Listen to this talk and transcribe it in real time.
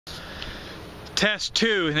Test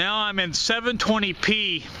 2. Now I'm in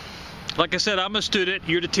 720p. Like I said, I'm a student,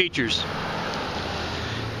 you're the teachers.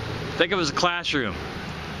 Think of it as a classroom.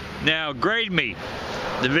 Now grade me.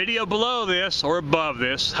 The video below this, or above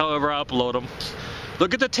this, however I upload them.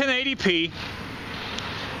 Look at the 1080p,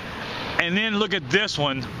 and then look at this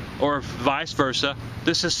one, or vice versa.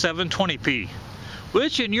 This is 720p,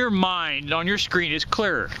 which in your mind, on your screen, is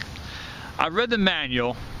clearer. I read the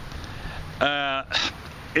manual.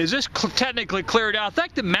 Is this technically cleared out? I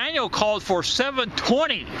think the manual called for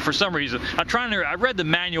 720 for some reason. I read the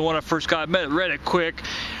manual when I first got it, read it quick,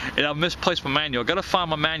 and I misplaced my manual. Got to find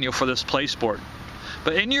my manual for this play sport.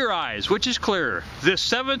 But in your eyes, which is clearer? This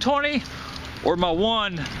 720 or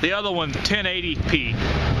the other one, 1080p?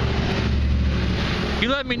 You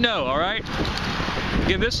let me know, all right?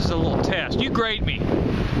 Again, this is a little test. You grade me.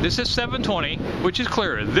 This is 720, which is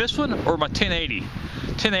clearer. This one or my 1080?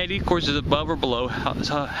 1080, of course, is above or below,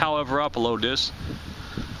 however I upload this.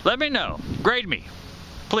 Let me know. Grade me,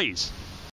 please.